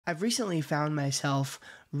I've recently found myself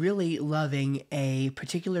really loving a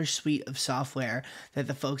particular suite of software that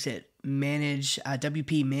the folks at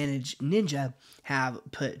WP Manage Ninja have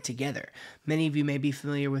put together. Many of you may be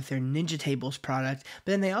familiar with their Ninja Tables product,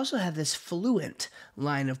 but then they also have this Fluent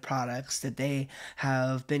line of products that they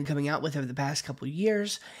have been coming out with over the past couple of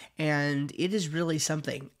years, and it is really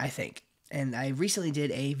something, I think. And I recently did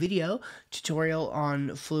a video tutorial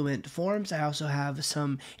on Fluent Forms. I also have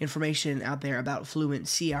some information out there about Fluent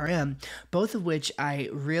CRM, both of which I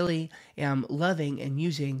really am loving and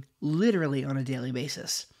using literally on a daily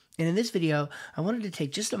basis. And in this video, I wanted to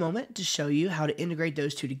take just a moment to show you how to integrate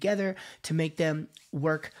those two together to make them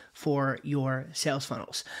work for your sales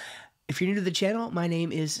funnels. If you're new to the channel, my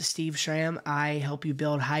name is Steve Schramm. I help you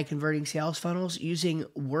build high converting sales funnels using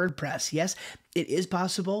WordPress. Yes, it is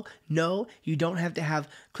possible. No, you don't have to have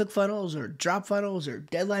ClickFunnels or Drop Funnels or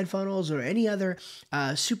Deadline Funnels or any other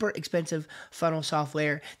super expensive funnel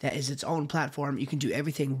software that is its own platform. You can do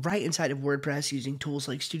everything right inside of WordPress using tools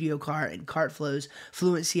like Studio Cart and CartFlows,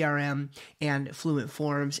 Fluent CRM, and Fluent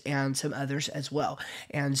Forms, and some others as well.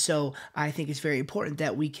 And so I think it's very important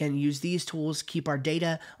that we can use these tools, keep our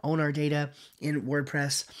data, own our data in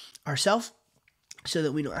WordPress ourselves, so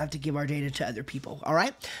that we don't have to give our data to other people. All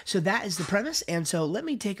right. So that is the premise. And so let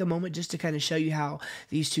me take a moment just to kind of show you how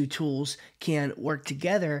these two tools can work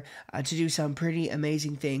together to do some pretty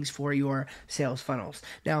amazing things for your sales funnels.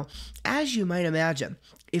 Now, as you might imagine,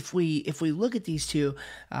 if we look at these two,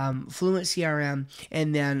 Fluent CRM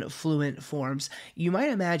and then Fluent Forms, you might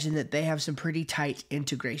imagine that they have some pretty tight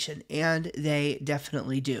integration, and they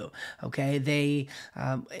definitely do. Okay, they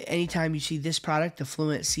anytime you see this product, the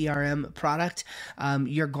Fluent CRM product,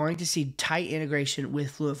 you're going to see tight integration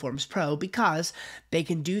with Fluent Forms Pro because they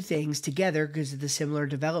can do things together because of the similar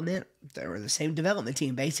development or the same development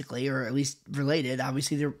team, basically, or at least related.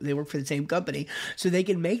 Obviously, they work for the same company, so they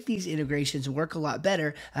can make these integrations work a lot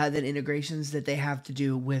better than integrations that they have to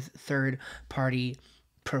do with third-party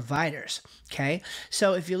providers. Okay,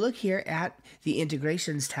 so if you look here at the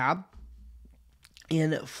integrations tab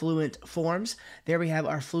in Fluent Forms, there we have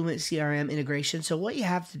our Fluent CRM integration. So what you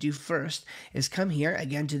have to do first is come here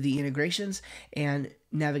again to the integrations and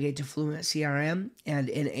navigate to Fluent CRM and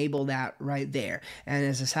enable that right there. And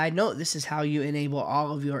as a side note, this is how you enable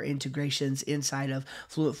all of your integrations inside of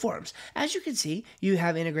Fluent Forms. As you can see, you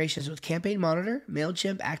have integrations with Campaign Monitor,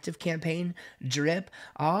 MailChimp, ActiveCampaign, Drip.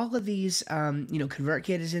 All of these,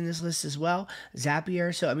 ConvertKit is in this list as well,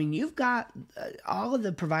 Zapier. So, I mean, you've got all of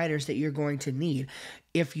the providers that you're going to need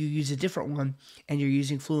if you use a different one and you're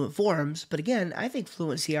using Fluent Forms. But again, I think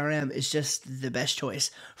Fluent CRM is just the best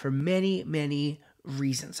choice for many, many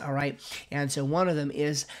reasons. All right. And so one of them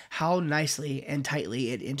is how nicely and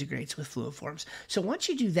tightly it integrates with Fluent Forms. So once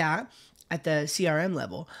you do that at the CRM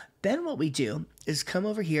level, then what we do is come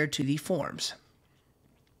over here to the forms.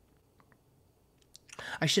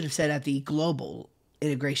 I should have said at the global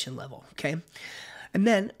integration level. Okay. And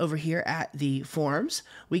then over here at the forms,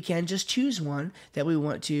 we can just choose one that we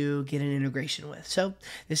want to get an integration with. So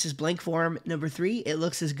this is blank form number 3. It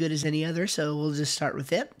looks as good as any other, so we'll just start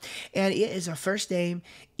with it. And it is our first name,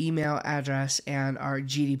 email address, and our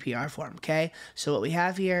GDPR form, okay? So what we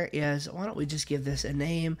have here is, why don't we just give this a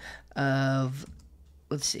name of,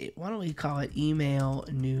 let's see, why don't we call it email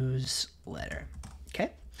newsletter,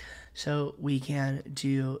 okay? So we can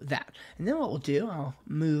do that. And then what we'll do, I'll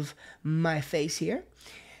move my face here.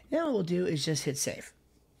 Then what we'll do is just hit save.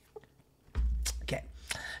 Okay,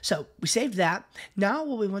 so we saved that. Now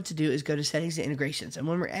what we want to do is go to settings and integrations. And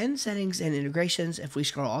when we're in settings and integrations, if we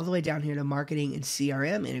scroll all the way down here to marketing and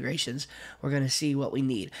CRM integrations, we're going to see what we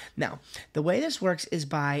need. Now, the way this works is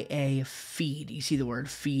by a feed. You see the word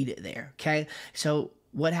feed there, okay? So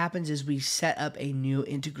what happens is we set up a new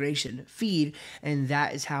integration feed, and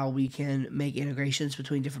that is how we can make integrations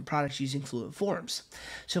between different products using Fluent Forms.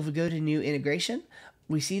 So if we go to new integration,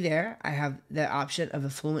 we see there I have the option of a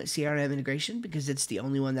Fluent CRM integration because it's the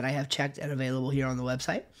only one that I have checked and available here on the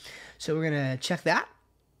website. So we're going to check that.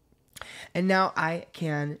 And now I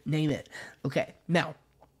can name it. Okay, now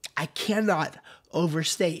I cannot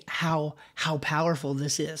overstate how powerful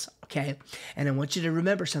this is, okay? And I want you to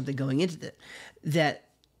remember something going into it, that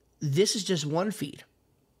this is just one feed.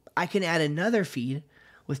 I can add another feed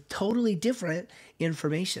with totally different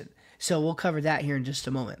information. So we'll cover that here in just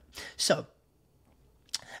a moment. So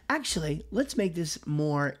actually, let's make this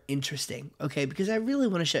more interesting, okay? Because I really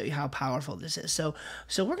want to show you how powerful this is. So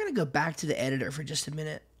we're going to go back to the editor for just a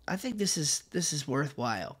minute. I think this is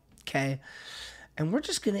worthwhile, okay? And we're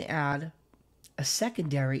just going to add a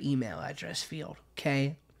secondary email address field,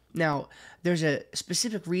 okay? Now, there's a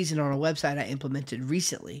specific reason on a website I implemented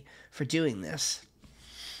recently for doing this.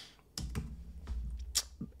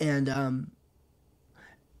 And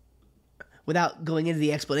without going into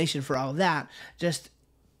the explanation for all of that,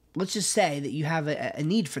 let's just say that you have a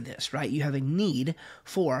need for this, right? You have a need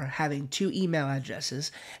for having 2 email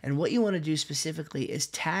addresses, and what you want to do specifically is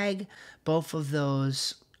tag both of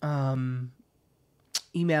those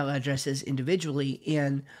email addresses individually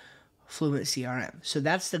in FluentCRM. So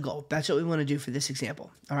that's the goal. That's what we want to do for this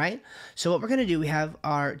example. All right. So what we're going to do, we have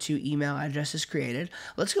our 2 email addresses created.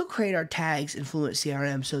 Let's go create our tags in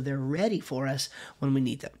FluentCRM so they're ready for us when we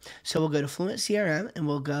need them. So we'll go to FluentCRM and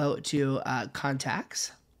we'll go to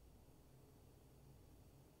contacts.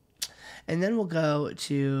 And then we'll go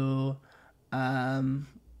to,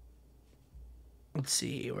 let's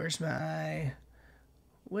see, where is my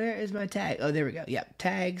tag? Oh, there we go. Yep,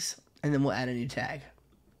 tags. And then we'll add a new tag.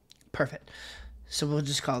 Perfect. So we'll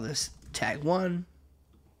just call this tag 1.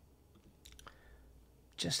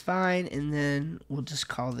 Just fine. And then we'll just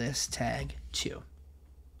call this tag 2.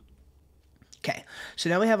 Okay, so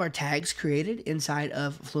now we have our tags created inside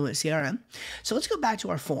of FluentCRM. So let's go back to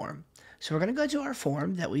our form. So we're going to go to our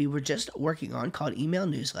form that we were just working on called Email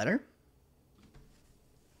Newsletter.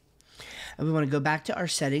 And we want to go back to our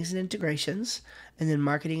settings and integrations, and then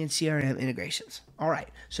marketing and CRM integrations. All right,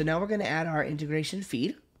 so now we're going to add our integration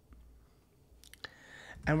feed.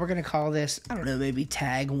 And we're going to call this, I don't know, maybe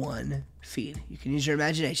tag 1 feed. You can use your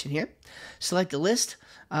imagination here. Select the list.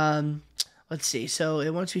 Let's see. So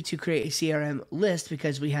it wants me to create a CRM list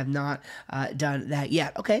because we have not done that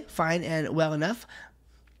yet. Okay, fine and well enough.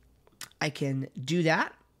 I can do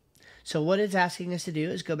that. So what it's asking us to do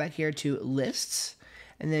is go back here to lists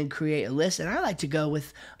and then create a list. And I like to go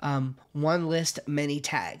with one list, many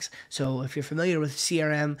tags. So if you're familiar with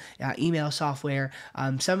CRM, email software,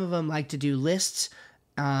 some of them like to do lists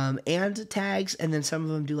and tags, and then some of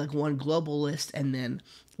them do like one global list and then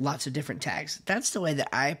lots of different tags. That's the way that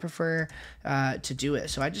I prefer to do it.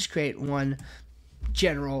 So I just create one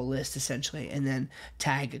general list essentially and then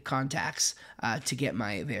tag contacts to get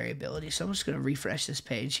my variability. So I'm just going to refresh this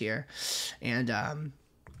page here, and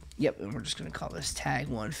yep, and we're just going to call this tag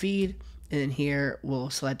 1 feed, and then here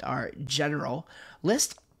we'll select our general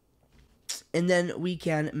list. And then we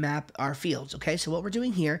can map our fields. Okay, so what we're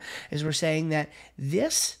doing here is we're saying that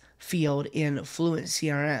this field in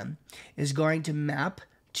FluentCRM is going to map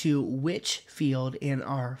to which field in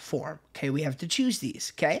our form. Okay, we have to choose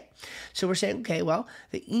these. Okay, so we're saying, okay, well,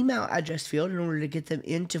 the email address field, in order to get them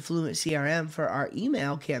into FluentCRM for our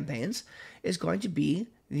email campaigns, is going to be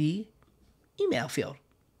the email field.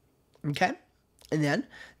 Okay. And then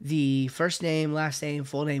the first name, last name,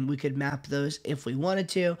 full name, we could map those if we wanted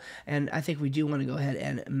to. And I think we do want to go ahead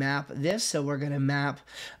and map this. So we're going to map,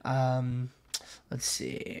 let's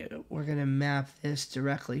see, we're going to map this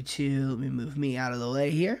directly to, let me move me out of the way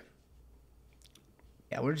here.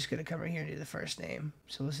 Yeah, we're just going to come right here and do the first name.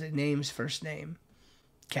 So let's say name's first name.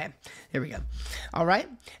 Okay, there we go. All right.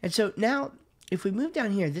 And so now, if we move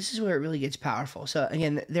down here, this is where it really gets powerful. So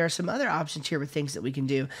again, there are some other options here with things that we can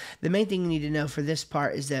do. The main thing you need to know for this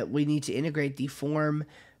part is that we need to integrate the form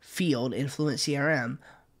field in FluentCRM,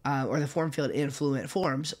 or the form field in Fluent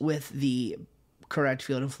Forms with the correct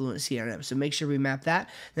field in FluentCRM. So make sure we map that.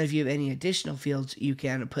 Then if you have any additional fields, you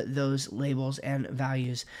can put those labels and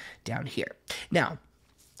values down here. Now,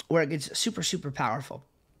 where it gets super, super powerful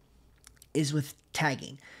is with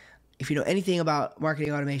tagging. If you know anything about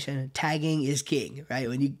marketing automation, tagging is king, right?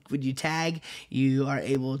 When you tag, you are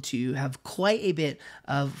able to have quite a bit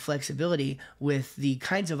of flexibility with the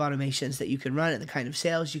kinds of automations that you can run and the kind of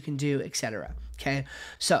sales you can do, etc. Okay,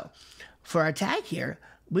 so for our tag here,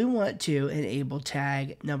 we want to enable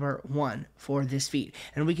tag number 1 for this feed.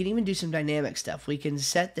 And we can even do some dynamic stuff. We can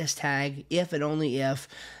set this tag if and only if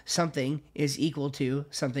something is equal to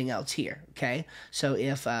something else here, okay? So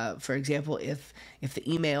if, for example, if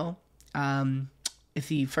the email, if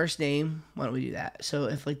the first name, why don't we do that? So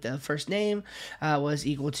if like the first name was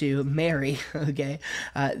equal to Mary, okay,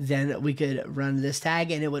 then we could run this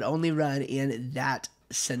tag and it would only run in that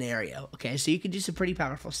scenario. Okay, so you can do some pretty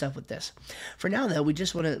powerful stuff with this. For now though, we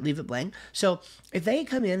just want to leave it blank. So if they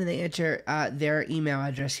come in and they enter their email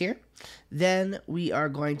address here, then we are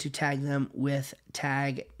going to tag them with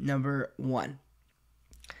tag number 1.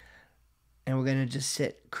 And we're going to just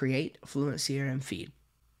hit create FluentCRM feed.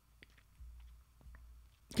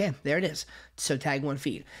 Okay, there it is. So tag 1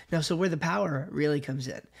 feed. Now, so where the power really comes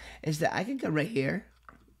in is that I can go right here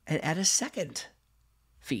and add a second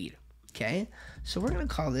feed. Okay, so we're going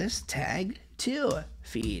to call this tag 2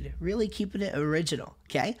 feed, really keeping it original.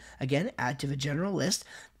 Okay, again, add to the general list.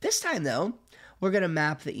 This time though, we're going to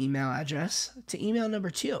map the email address to email number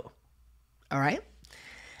 2. All right,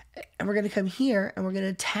 and we're going to come here and we're going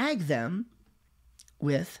to tag them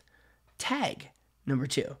with tag number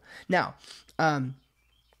 2. Now,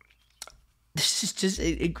 this is just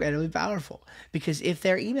incredibly powerful, because if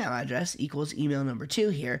their email address equals email number 2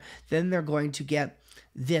 here, then they're going to get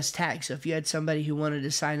this tag. So if you had somebody who wanted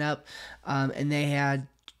to sign up and they had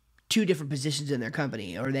 2 different positions in their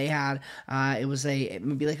company, or they had it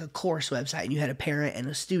would be like a course website and you had a parent and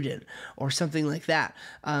a student or something like that.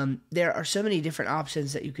 There are so many different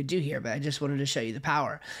options that you could do here, but I just wanted to show you the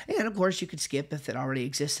power. And of course you could skip if it already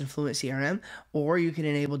exists in FluentCRM, or you can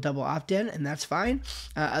enable double opt-in, and that's fine.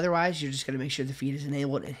 Otherwise, you're just going to make sure the feed is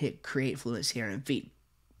enabled and hit create FluentCRM feed.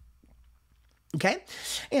 Okay,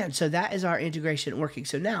 and so that is our integration working.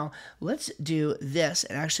 So now let's do this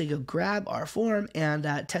and actually go grab our form and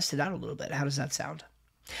test it out a little bit. How does that sound?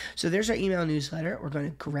 So there's our email newsletter. We're going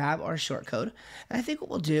to grab our short code. And I think what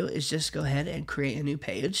we'll do is just go ahead and create a new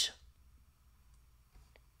page.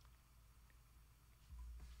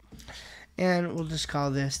 And we'll just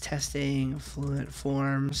call this testing Fluent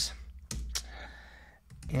Forms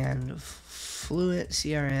and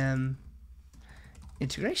FluentCRM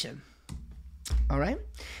integration. All right,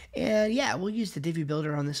 and yeah, we'll use the Divi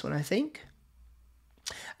builder on this one, I think.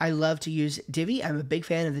 I love to use Divi. I'm a big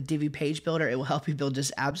fan of the Divi page builder. It will help you build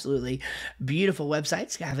just absolutely beautiful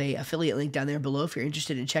websites. I have an affiliate link down there below if you're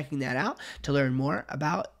interested in checking that out to learn more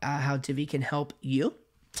about how Divi can help you.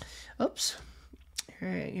 Oops.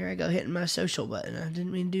 Here I go hitting my social button. I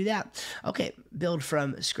didn't mean to do that. Okay, build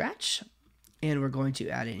from scratch. And we're going to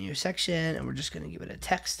add a new section, and we're just going to give it a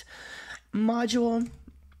text module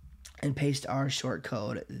and paste our short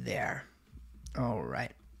code there. All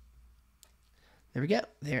right. There we go.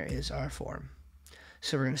 There is our form.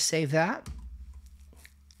 So we're going to save that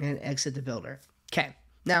and exit the builder. Okay.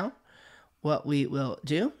 Now, what we will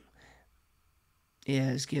do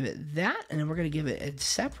is give it that, and then we're going to give it a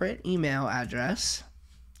separate email address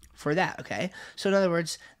for that, okay? So in other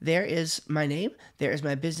words, there is my name, there is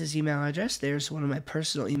my business email address, there's one of my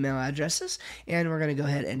personal email addresses, and we're going to go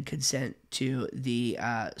ahead and consent to the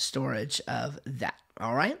storage of that,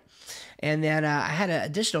 all right? And then I had an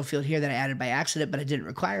additional field here that I added by accident, but I didn't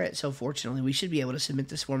require it, so fortunately we should be able to submit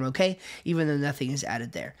this form okay, even though nothing is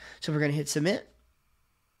added there. So we're going to hit submit.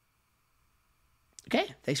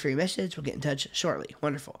 Okay, thanks for your message. We'll get in touch shortly.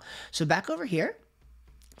 Wonderful. So back over here,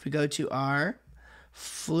 if we go to our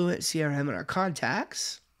FluentCRM and our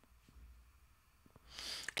contacts.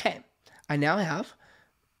 Okay, I now have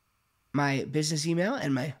my business email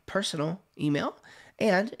and my personal email.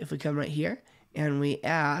 And if we come right here and we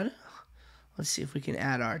add, let's see if we can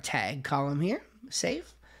add our tag column here. Save.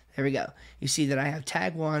 There we go. You see that I have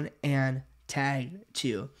tag 1 and tag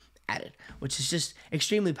 2 added, which is just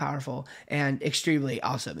extremely powerful and extremely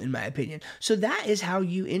awesome in my opinion. So that is how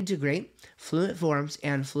you integrate Fluent Forms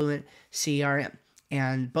and Fluent CRM.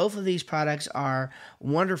 And both of these products are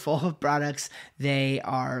wonderful products. They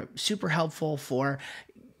are super helpful for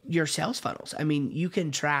your sales funnels. I mean, you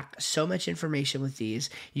can track so much information with these.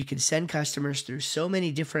 You can send customers through so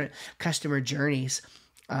many different customer journeys.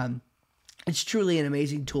 It's truly an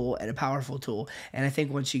amazing tool and a powerful tool. And I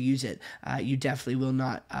think once you use it, you definitely will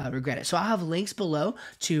not regret it. So I'll have links below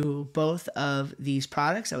to both of these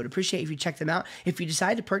products. I would appreciate if you check them out. If you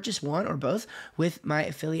decide to purchase one or both with my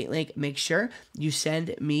affiliate link, make sure you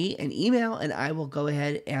send me an email and I will go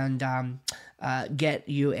ahead and get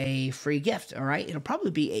you a free gift. All right. It'll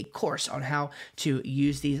probably be a course on how to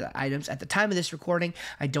use these items. At the time of this recording,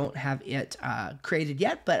 I don't have it created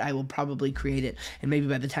yet, but I will probably create it. And maybe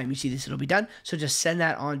by the time you see this, it'll be done. So just send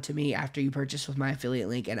that on to me after you purchase with my affiliate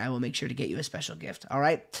link, and I will make sure to get you a special gift. All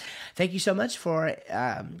right. Thank you so much for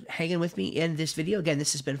hanging with me in this video. Again,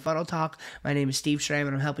 this has been Funnel Talk. My name is Steve Schramm,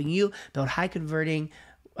 and I'm helping you build high converting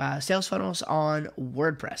sales funnels on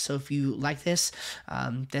WordPress. So if you like this,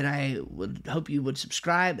 then I would hope you would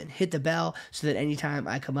subscribe and hit the bell so that anytime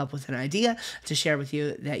I come up with an idea to share with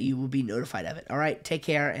you, that you will be notified of it. All right, take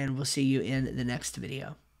care, and we'll see you in the next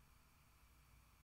video.